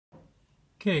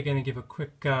Okay, going to give a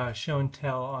quick show and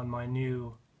tell on my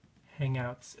new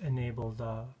Hangouts enabled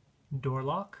door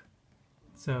lock.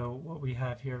 So what we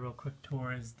have here, real quick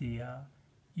tour, is the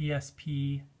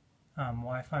ESP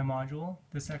Wi-Fi module.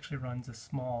 This actually runs a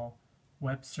small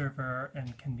web server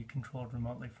and can be controlled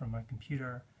remotely from my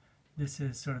computer. This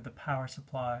is sort of the power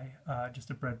supply, just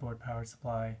a breadboard power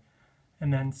supply,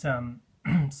 and then some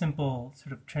simple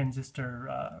sort of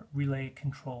transistor relay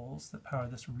controls that power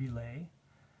this relay.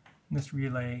 This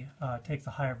relay takes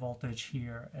a higher voltage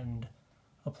here and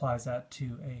applies that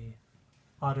to a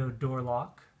auto door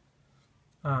lock.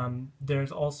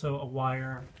 There's also a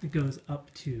wire that goes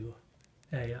up to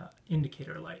a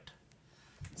indicator light.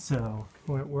 So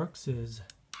the way it works is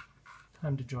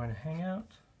time to join a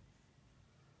hangout.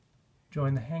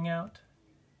 Join the hangout,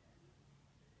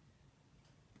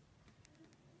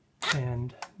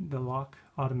 and the lock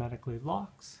automatically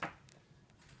locks.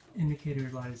 Indicator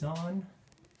light is on.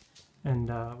 And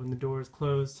when the door is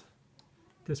closed,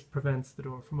 this prevents the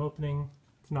door from opening.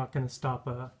 It's not going to stop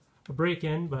a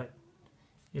break-in, but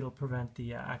it'll prevent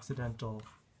the accidental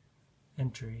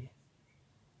entry.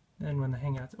 Then when the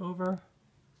hangout's over,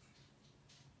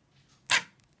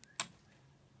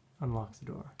 unlocks the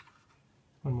door.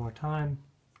 One more time,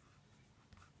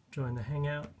 join the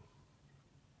hangout,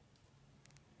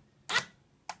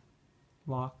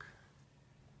 lock,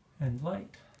 and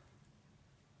light.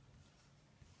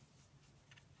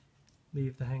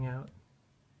 Leave the hangout,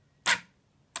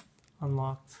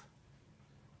 unlocked,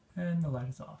 and the light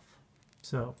is off.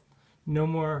 So no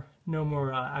more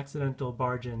accidental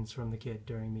barge-ins from the kid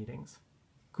during meetings.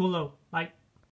 Coolo, bye.